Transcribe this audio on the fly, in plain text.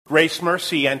Grace,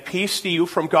 mercy, and peace to you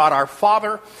from God our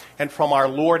Father and from our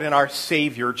Lord and our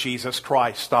Savior, Jesus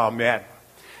Christ. Amen.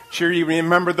 Sure, you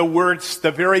remember the words,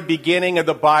 the very beginning of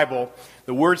the Bible,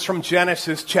 the words from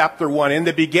Genesis chapter 1. In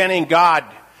the beginning, God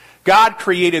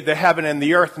created the heaven and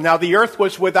the earth. Now the earth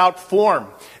was without form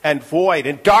and void,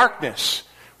 and darkness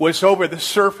was over the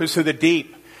surface of the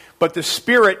deep. But the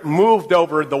Spirit moved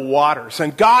over the waters.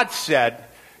 And God said,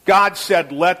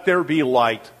 let there be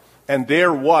light. And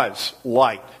there was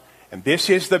light. And this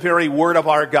is the very word of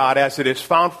our God as it is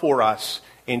found for us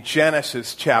in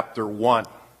Genesis chapter 1.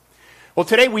 Well,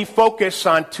 today we focus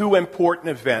on two important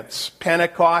events,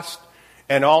 Pentecost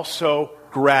and also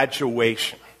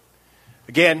graduation.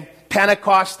 Again,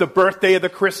 Pentecost, the birthday of the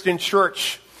Christian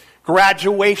church.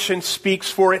 Graduation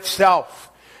speaks for itself.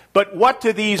 But what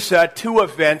do these two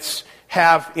events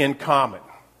have in common?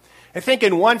 I think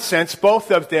in one sense,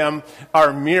 both of them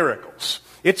are miracles.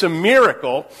 It's a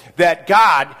miracle that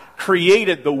God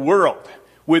created the world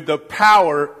with the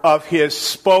power of His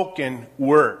spoken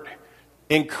word.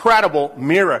 Incredible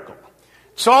miracle.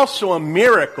 It's also a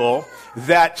miracle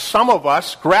that some of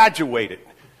us graduated.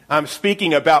 I'm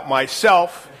speaking about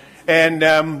myself and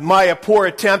my poor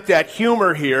attempt at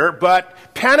humor here, but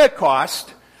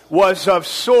Pentecost was of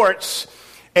sorts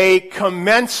a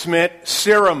commencement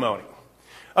ceremony.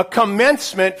 A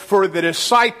commencement for the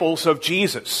disciples of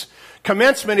Jesus.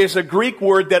 Commencement is a Greek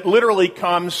word that literally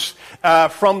comes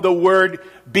from the word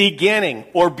beginning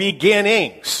or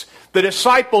beginnings. The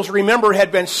disciples, remember,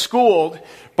 had been schooled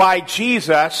by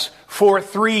Jesus for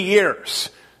 3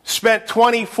 years, spent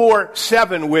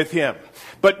 24/7 with Him.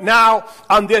 But now,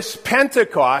 on this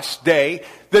Pentecost day,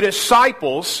 the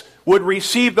disciples would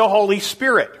receive the Holy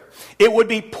Spirit. It would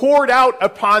be poured out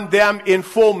upon them in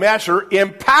full measure,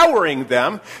 empowering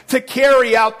them to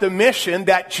carry out the mission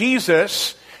that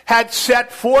Jesus had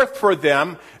set forth for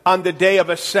them on the day of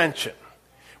ascension,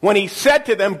 when He said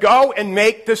to them, "Go and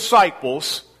make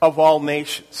disciples of all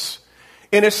nations."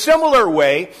 In a similar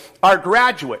way, our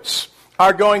graduates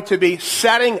are going to be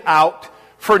setting out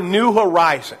for new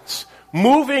horizons,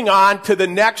 moving on to the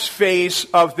next phase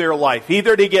of their life,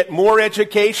 either to get more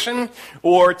education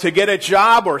or to get a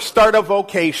job or start a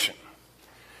vocation.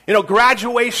 You know,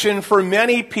 graduation for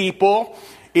many people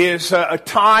is a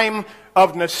time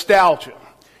of nostalgia.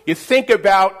 You think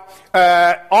about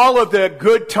all of the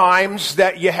good times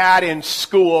that you had in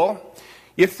school.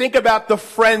 You think about the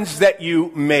friends that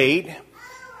you made.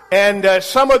 And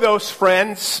some of those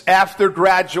friends, after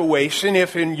graduation,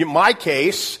 if in my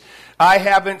case, I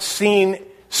haven't seen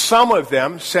some of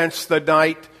them since the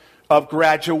night of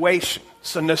graduation.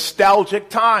 It's a nostalgic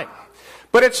time.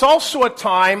 But it's also a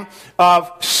time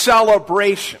of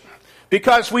celebration,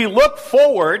 because we look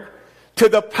forward to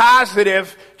the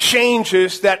positive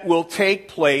changes that will take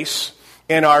place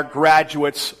in our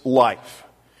graduate's life.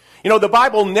 You know, the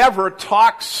Bible never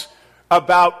talks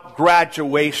about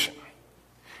graduation.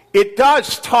 It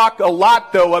does talk a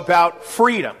lot, though, about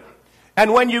freedom.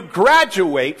 And when you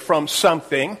graduate from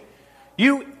something,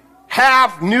 you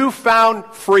have newfound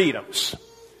freedoms.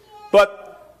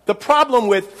 But the problem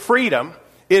with freedom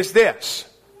is this.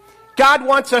 God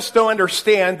wants us to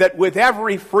understand that with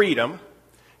every freedom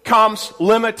comes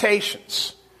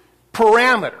limitations,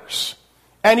 parameters,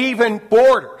 and even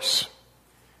borders.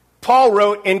 Paul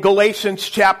wrote in Galatians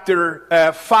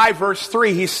chapter 5, verse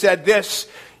 3, he said this,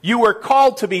 "You were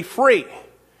called to be free,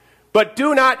 but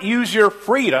do not use your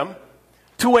freedom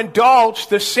to indulge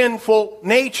the sinful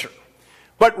nature,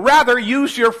 but rather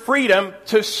use your freedom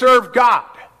to serve God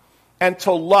and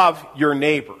to love your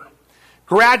neighbor."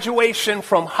 Graduation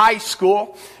from high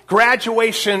school,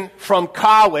 graduation from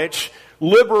college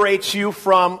liberates you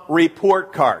from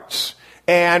report cards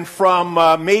and from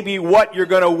maybe what you're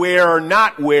going to wear or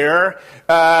not wear,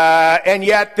 and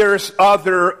yet there's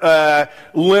other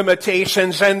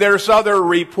limitations and there's other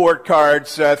report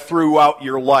cards throughout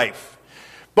your life.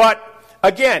 But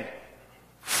again,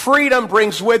 freedom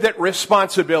brings with it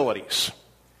responsibilities.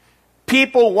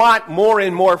 People want more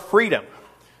and more freedom.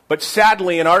 But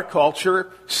sadly, in our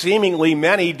culture, seemingly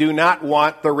many do not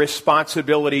want the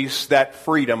responsibilities that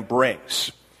freedom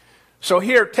brings. So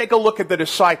here, take a look at the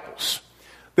disciples.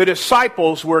 The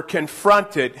disciples were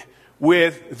confronted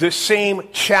with the same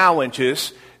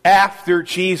challenges after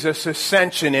Jesus'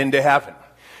 ascension into heaven.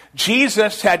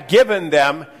 Jesus had given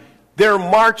them their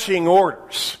marching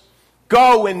orders.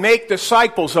 Go and make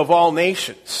disciples of all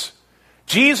nations.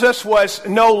 Jesus was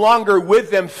no longer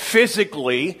with them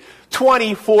physically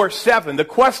 24/7. The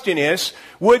question is,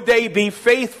 would they be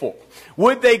faithful?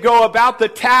 Would they go about the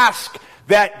task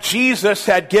that Jesus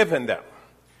had given them?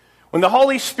 When the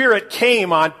Holy Spirit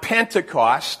came on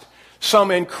Pentecost,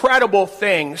 some incredible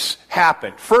things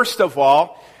happened. First of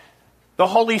all, the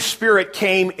Holy Spirit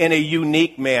came in a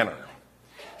unique manner.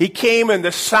 He came in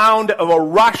the sound of a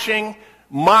rushing,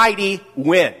 mighty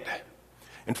wind.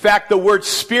 In fact, the word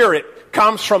spirit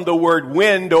comes from the word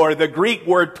wind, or the Greek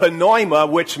word pneuma,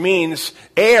 which means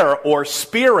air or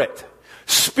spirit.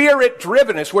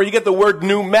 Spirit-driven is where you get the word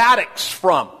pneumatics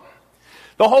from.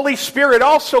 The Holy Spirit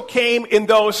also came in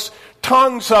those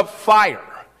tongues of fire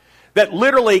that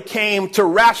literally came to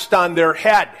rest on their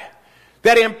head,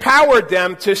 that empowered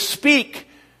them to speak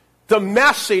the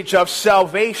message of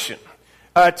salvation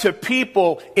to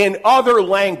people in other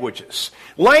languages,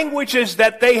 languages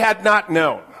that they had not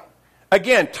known.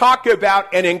 Again, talk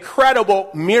about an incredible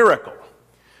miracle.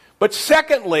 But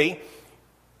secondly,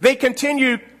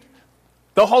 the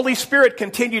Holy Spirit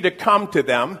continued to come to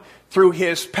them through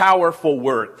His powerful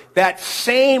word. That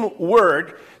same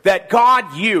word that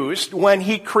God used when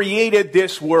He created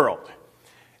this world.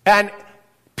 And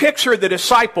picture the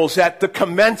disciples at the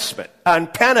commencement on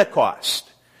Pentecost.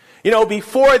 You know,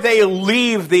 before they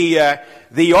leave the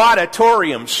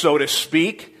auditorium, so to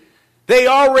speak, they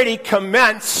already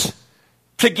commence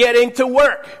to getting to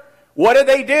work. What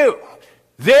do?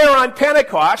 There on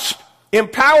Pentecost,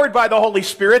 empowered by the Holy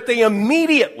Spirit, they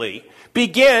immediately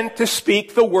begin to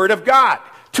speak the Word of God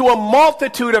to a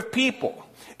multitude of people.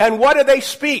 And what do they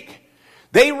speak?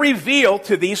 They reveal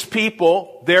to these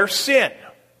people their sin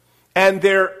and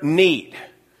their need.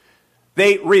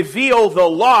 They reveal the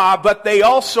law, but they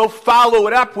also follow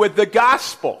it up with the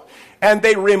gospel. And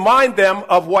they remind them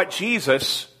of what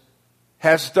Jesus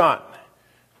has done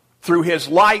through His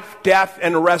life, death,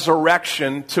 and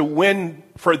resurrection to win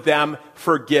for them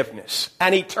forgiveness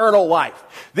and eternal life.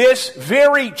 This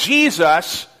very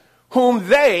Jesus whom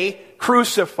they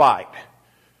crucified.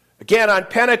 Again, on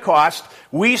Pentecost,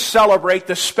 we celebrate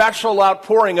the special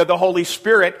outpouring of the Holy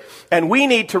Spirit, and we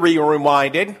need to be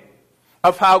reminded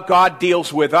of how God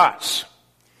deals with us.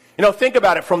 You know, think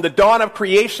about it. From the dawn of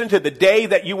creation to the day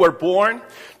that you were born,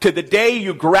 to the day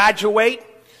you graduate,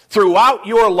 throughout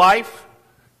your life,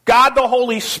 God the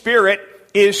Holy Spirit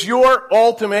is your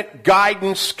ultimate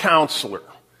guidance counselor.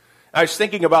 I was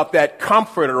thinking about that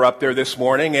comforter up there this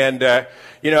morning, and,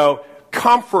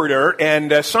 comforter,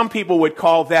 and some people would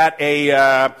call that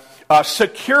a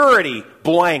security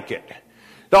blanket.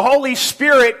 The Holy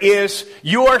Spirit is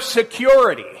your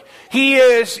security. He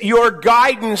is your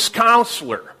guidance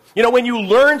counselor. You know, when you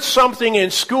learn something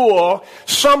in school,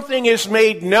 something is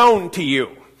made known to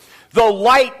you. The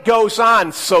light goes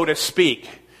on, so to speak.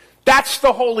 That's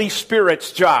the Holy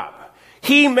Spirit's job.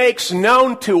 He makes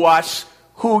known to us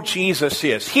who Jesus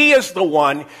is. He is the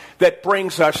one that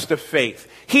brings us to faith.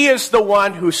 He is the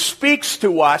one who speaks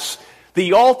to us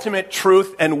the ultimate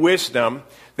truth and wisdom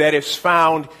that is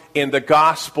found in the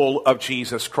gospel of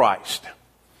Jesus Christ.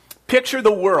 Picture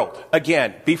the world,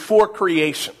 again, before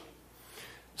creation.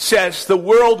 It says the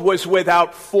world was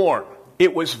without form.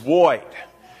 It was void.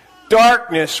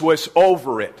 Darkness was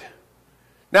over it.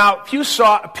 Now, if you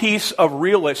saw a piece of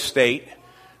real estate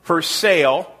for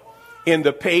sale in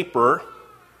the paper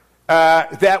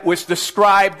that was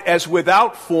described as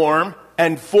without form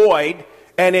and void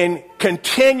and in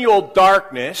continual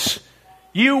darkness,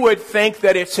 you would think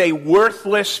that it's a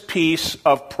worthless piece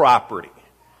of property.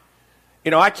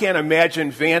 You know, I can't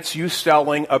imagine, Vance, you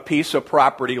selling a piece of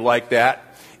property like that.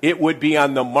 It would be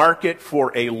on the market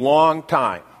for a long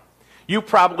time. You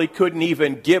probably couldn't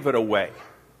even give it away.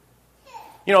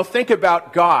 You know, think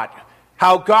about God.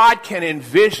 How God can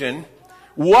envision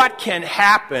what can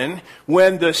happen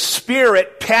when the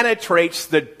Spirit penetrates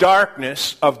the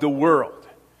darkness of the world.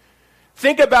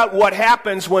 Think about what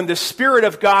happens when the Spirit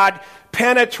of God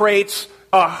penetrates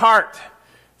a heart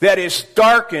that is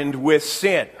darkened with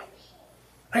sin.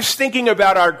 I was thinking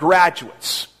about our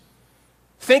graduates.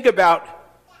 Think about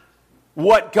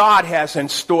what God has in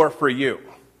store for you.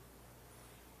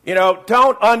 You know,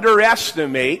 don't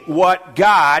underestimate what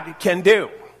God can do.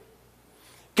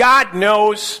 God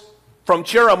knows, from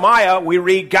Jeremiah, we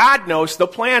read, God knows the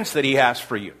plans that He has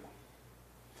for you.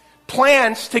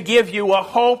 Plans to give you a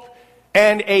hope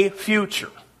and a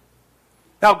future.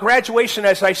 Now, graduation,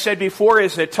 as I said before,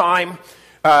 is a time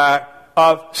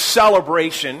of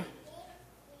celebration.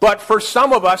 But for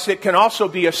some of us, it can also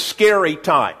be a scary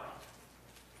time.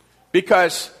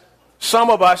 Because some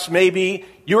of us, maybe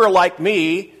you're like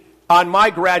me, on my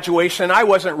graduation, I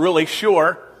wasn't really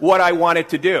sure what I wanted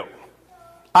to do.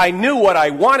 I knew what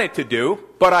I wanted to do,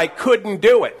 but I couldn't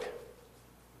do it.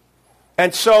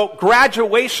 And so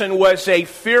graduation was a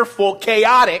fearful,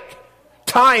 chaotic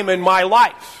time in my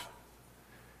life.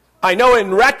 I know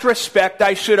in retrospect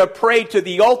I should have prayed to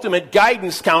the ultimate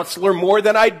guidance counselor more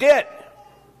than I did.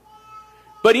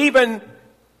 But even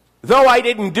though I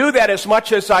didn't do that as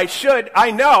much as I should,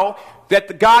 I know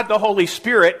that God, the Holy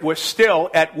Spirit, was still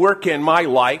at work in my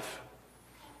life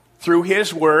through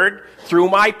His Word, through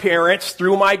my parents,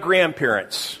 through my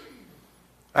grandparents.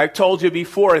 I've told you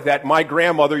before that my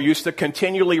grandmother used to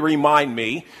continually remind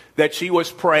me that she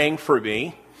was praying for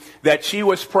me, that she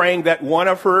was praying that one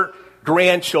of her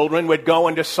grandchildren would go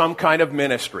into some kind of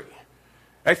ministry.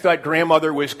 I thought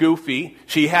grandmother was goofy.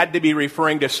 She had to be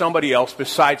referring to somebody else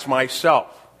besides myself.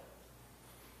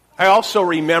 I also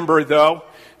remember, though,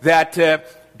 that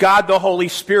God the Holy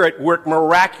Spirit worked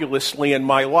miraculously in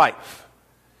my life.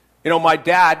 You know, my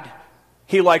dad,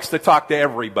 he likes to talk to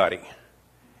everybody.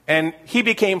 And he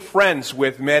became friends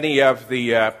with many of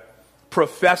the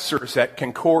professors at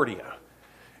Concordia.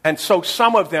 And so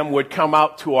some of them would come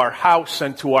out to our house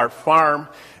and to our farm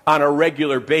on a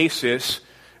regular basis.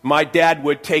 My dad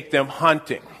would take them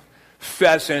hunting,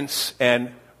 pheasants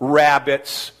and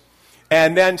rabbits.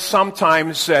 And then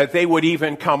sometimes they would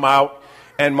even come out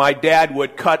and my dad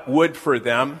would cut wood for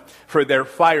them for their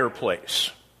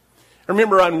fireplace. I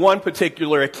remember on one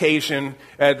particular occasion,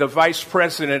 the vice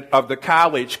president of the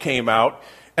college came out,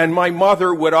 and my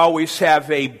mother would always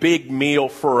have a big meal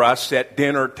for us at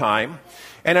dinner time.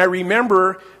 And I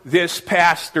remember this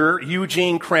pastor,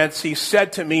 Eugene Krentz, he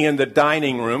said to me in the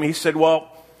dining room, he said, "Well,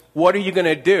 what are you going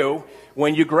to do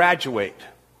when you graduate?"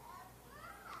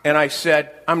 And I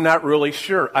said, "I'm not really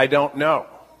sure. I don't know."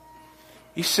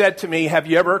 He said to me, "Have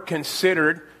you ever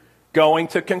considered going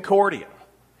to Concordia?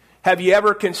 Have you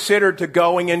ever considered to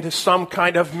going into some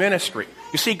kind of ministry?"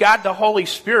 You see, God the Holy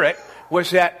Spirit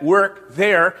was at work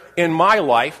there in my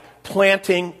life,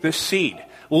 planting the seed.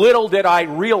 Little did I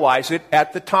realize it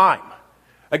at the time.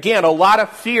 Again, a lot of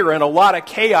fear and a lot of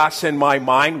chaos in my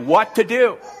mind, what to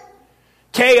do.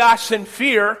 Chaos and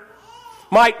fear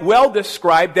might well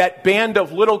describe that band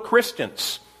of little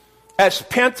Christians as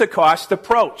Pentecost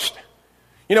approached.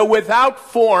 You know, without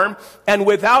form and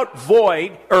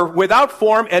void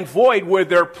were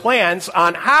their plans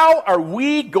on how are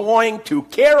we going to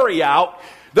carry out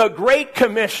the Great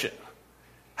Commission.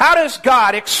 How does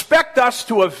God expect us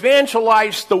to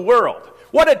evangelize the world?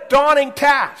 What a daunting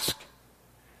task.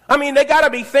 I mean, they got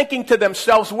to be thinking to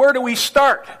themselves, where do we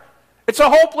start? It's a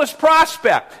hopeless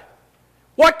prospect.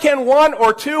 What can one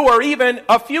or two or even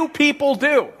a few people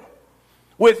do?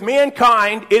 With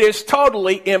mankind, it is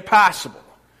totally impossible.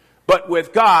 But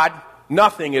with God,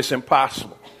 nothing is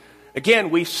impossible.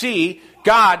 Again, we see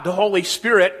God, the Holy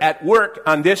Spirit, at work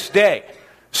on this day.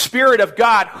 Spirit of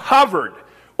God hovered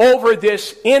over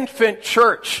this infant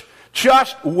church,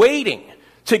 just waiting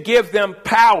to give them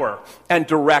power and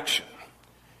direction.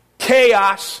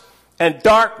 Chaos and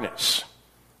darkness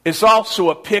is also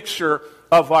a picture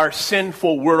of our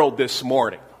sinful world this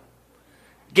morning.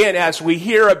 Again, as we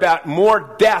hear about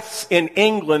more deaths in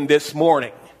England this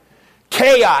morning,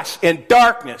 chaos and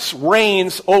darkness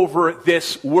reigns over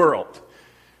this world.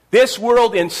 This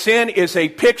world in sin is a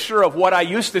picture of what I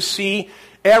used to see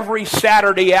every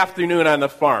Saturday afternoon on the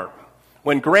farm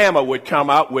when Grandma would come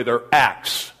out with her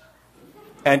axe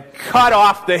and cut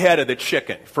off the head of the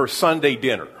chicken for Sunday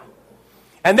dinner.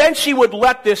 And then she would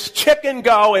let this chicken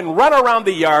go and run around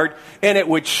the yard, and it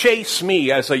would chase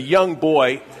me as a young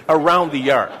boy around the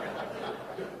yard.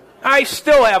 I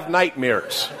still have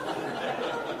nightmares.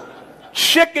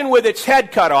 Chicken with its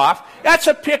head cut off, that's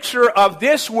a picture of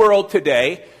this world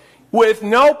today with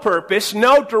no purpose,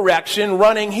 no direction,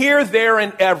 running here, there,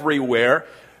 and everywhere.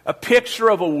 A picture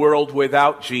of a world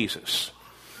without Jesus.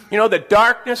 You know, the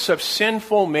darkness of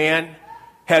sinful man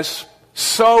has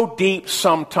so deep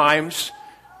sometimes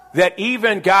that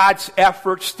even God's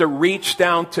efforts to reach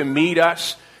down to meet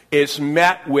us is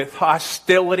met with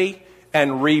hostility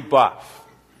and rebuff.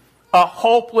 A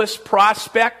hopeless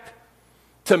prospect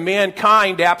to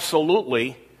mankind,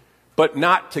 absolutely, but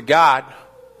not to God,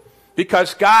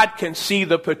 because God can see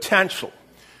the potential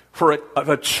of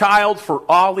a child for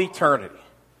all eternity.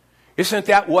 Isn't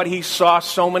that what he saw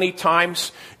so many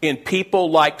times in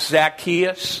people like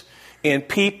Zacchaeus, in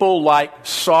people like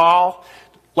Saul,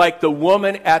 like the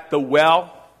woman at the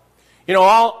well? You know,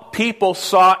 all people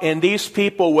saw in these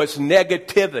people was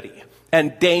negativity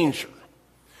and danger.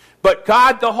 But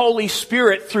God, the Holy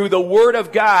Spirit, through the Word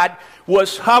of God,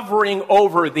 was hovering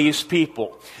over these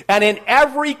people. And in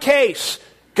every case,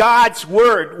 God's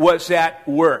Word was at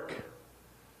work.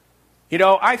 You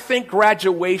know, I think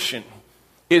graduation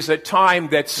is a time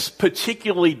that's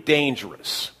particularly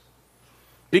dangerous,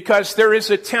 because there is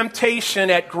a temptation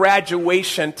at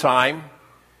graduation time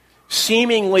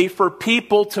seemingly for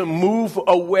people to move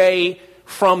away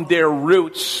from their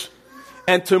roots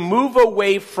and to move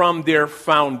away from their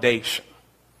foundation.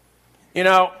 You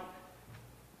know,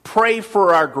 pray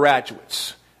for our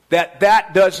graduates that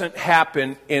that doesn't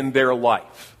happen in their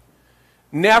life.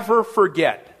 Never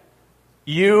forget,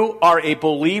 you are a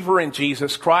believer in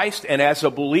Jesus Christ, and as a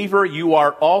believer, you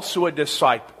are also a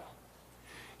disciple.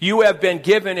 You have been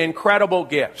given incredible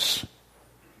gifts.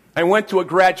 I went to a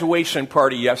graduation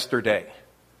party yesterday.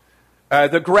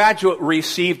 The graduate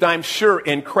received, I'm sure,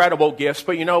 incredible gifts,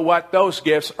 but you know what? Those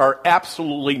gifts are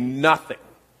absolutely nothing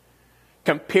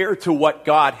compared to what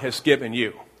God has given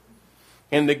you.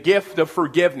 And the gift of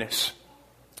forgiveness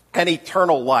and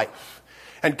eternal life.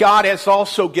 And God has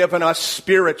also given us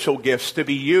spiritual gifts to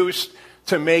be used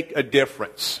to make a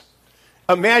difference.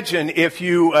 Imagine if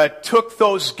you took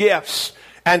those gifts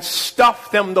and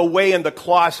stuffed them away in the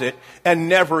closet and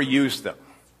never used them.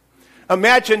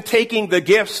 Imagine taking the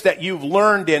gifts that you've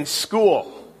learned in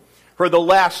school for the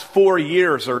last 4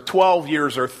 years or 12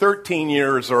 years or 13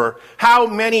 years or how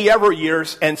many ever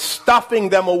years and stuffing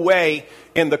them away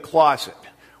in the closet.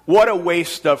 What a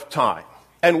waste of time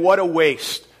and what a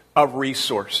waste of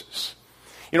resources.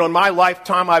 You know, in my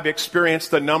lifetime, I've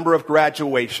experienced a number of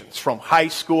graduations from high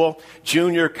school,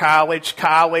 junior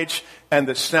college, and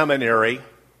the seminary.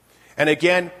 And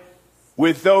again,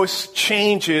 with those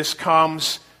changes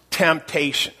comes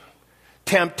temptation.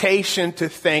 Temptation to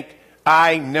think,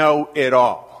 I know it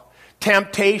all.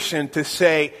 Temptation to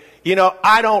say, you know,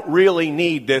 I don't really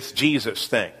need this Jesus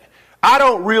thing. I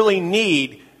don't really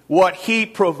need what he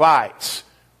provides,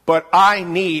 but I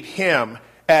need him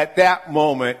at that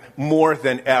moment more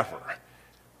than ever.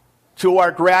 To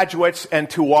our graduates and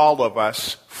to all of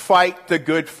us, fight the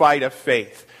good fight of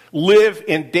faith. Live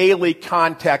in daily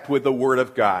contact with the Word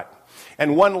of God.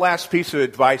 And one last piece of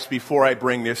advice before I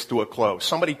bring this to a close.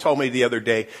 Somebody told me the other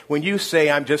day, when you say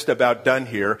I'm just about done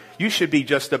here, you should be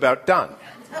just about done.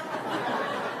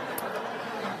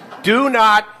 Do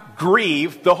not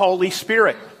grieve the Holy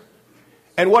Spirit.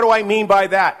 And what do I mean by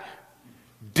that?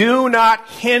 Do not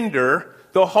hinder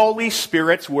the Holy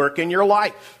Spirit's work in your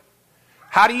life.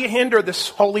 How do you hinder the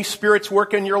Holy Spirit's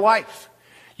work in your life?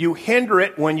 You hinder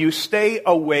it when you stay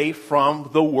away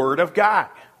from the Word of God.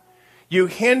 You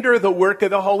hinder the work of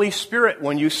the Holy Spirit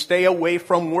when you stay away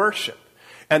from worship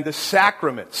and the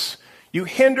sacraments. You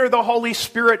hinder the Holy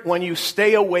Spirit when you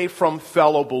stay away from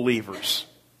fellow believers.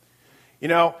 You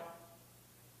know,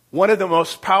 one of the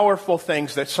most powerful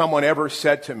things that someone ever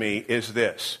said to me is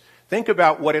this. Think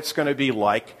about what it's going to be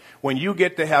like when you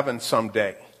get to heaven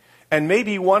someday. And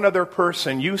maybe one other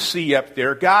person you see up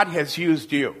there, God has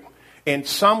used you in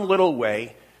some little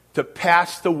way to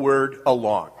pass the word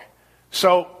along.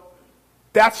 So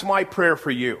that's my prayer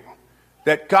for you,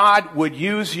 that God would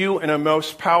use you in a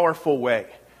most powerful way.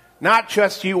 Not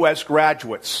just you as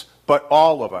graduates, but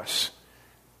all of us.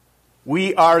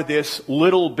 We are this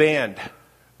little band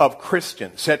of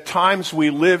Christians. At times we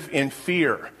live in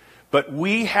fear, but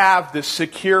we have the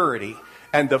security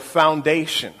and the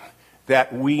foundation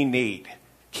that we need.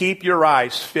 Keep your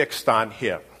eyes fixed on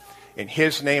Him. In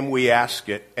His name we ask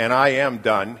it, and I am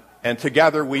done. And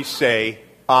together we say,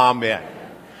 Amen.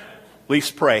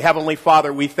 Please pray. Heavenly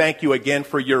Father, we thank you again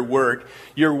for your word.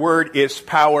 Your word is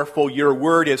powerful. Your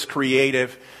word is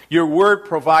creative. Your word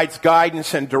provides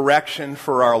guidance and direction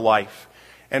for our life.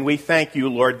 And we thank you,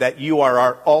 Lord, that you are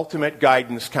our ultimate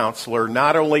guidance counselor,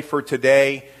 not only for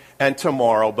today and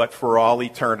tomorrow, but for all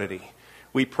eternity.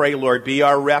 We pray, Lord, be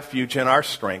our refuge and our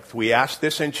strength. We ask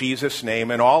this in Jesus'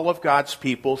 name, and all of God's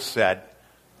people said,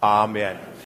 Amen.